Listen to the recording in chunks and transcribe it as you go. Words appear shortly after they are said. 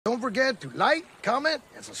Don't forget to like, comment,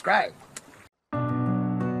 and subscribe.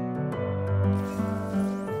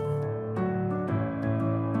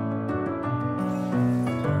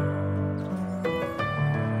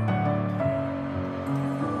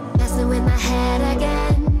 Messing with my head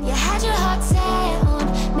again. You had your heart set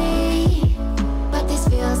on me, but these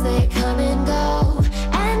feels, they come and go,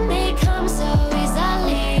 and they come so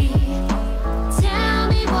easily. Tell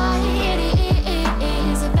me what it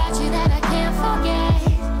is about you that I can't forget,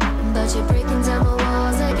 but you're breaking down my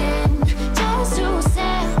walls again, just to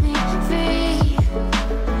set me free.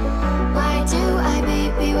 Why do I,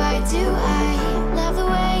 baby, why do I love the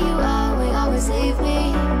way you always leave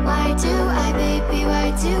me? Why do I, baby,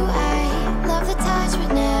 why do I love the touch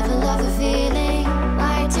but never love the feeling?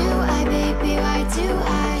 Why do I, baby, why do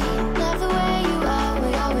I love the way you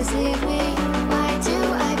always leave me? Why do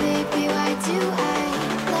I, baby, why do I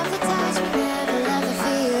love the touch but never love the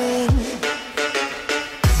feeling?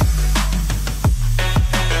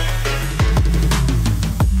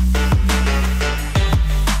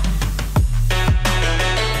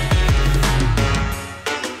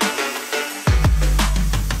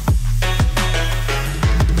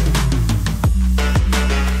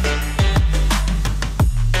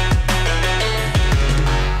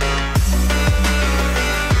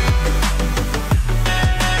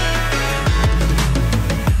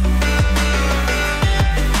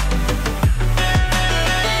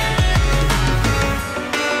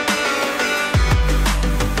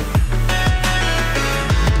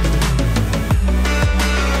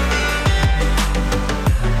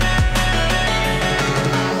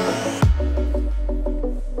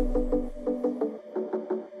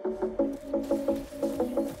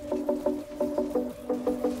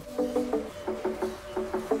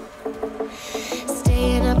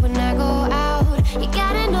 Staying up when I go out, you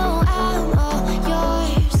gotta know I'm all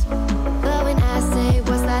yours. But when I say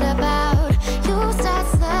what's that about, you start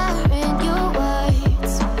slurring your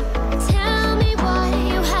words. Tell me why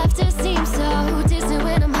you have to seem so distant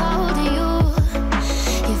when I'm holding you.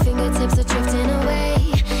 Your fingertips are drifting away,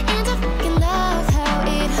 and I fucking love how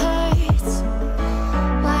it hurts.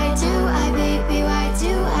 Why do I, baby, why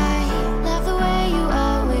do I love the way you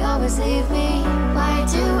always leave me? Why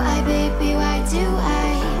do I, baby, why do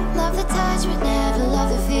I love the touch but never love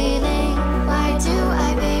the feeling? Why do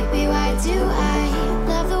I, baby, why do I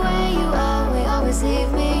love the way you always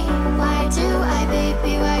leave me? Why do I,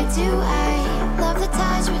 baby, why do I love the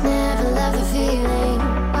touch but never love the feeling?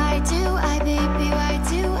 Why do I, baby, why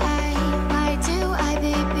do I do I,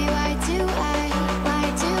 baby, why do I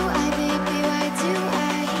do I, baby, why do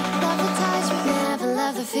I love the touch but never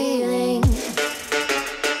love the feeling?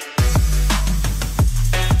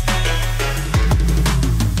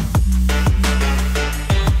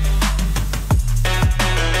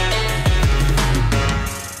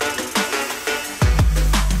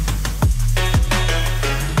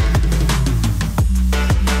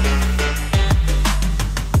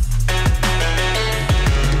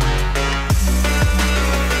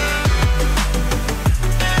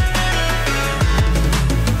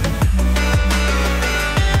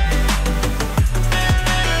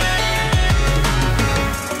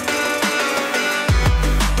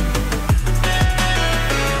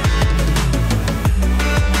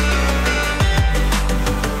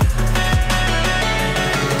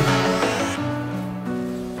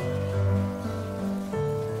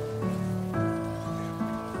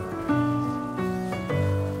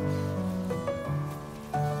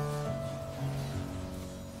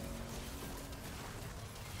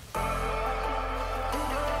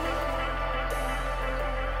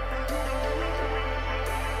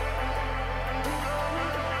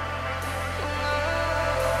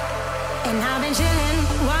 And I've been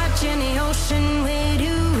chillin', watching the ocean with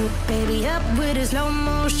you. Baby, up with a slow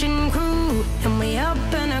motion crew. And we up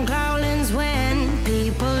in our growlings when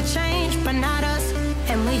people change, but not us.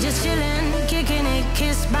 And we just chillin', kicking it,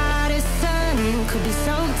 kissed by the sun. Could be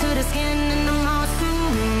soaked to the skin in the mall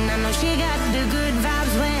soon. I know she got the good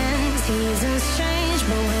vibes when seasons change,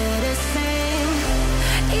 but we're the same.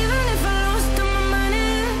 Even if I lost all my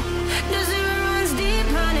money, the zero runs deep,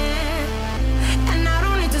 honey. And I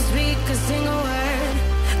don't need to speak a single word,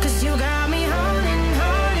 'cause you got me holding,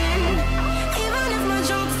 holding. Even if my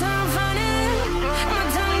jokes sound funny, my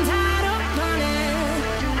tongue tied up on it.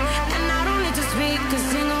 And I don't need to speak a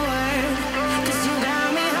single word, 'cause you got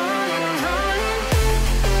me holding, holding.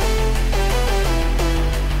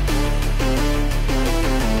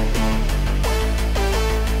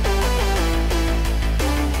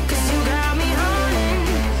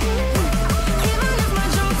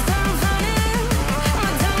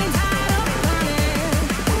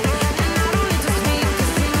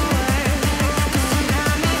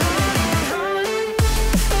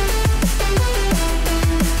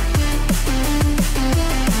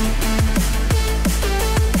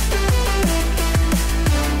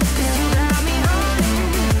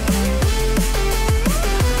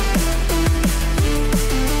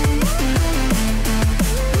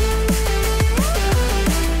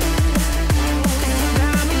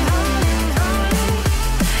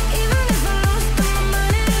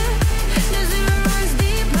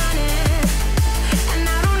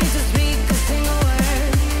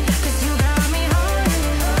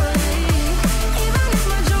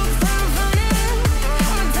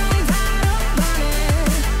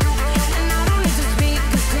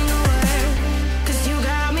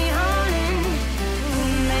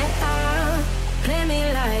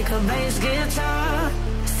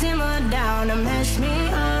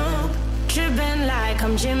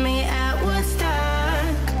 Come Jimmy out.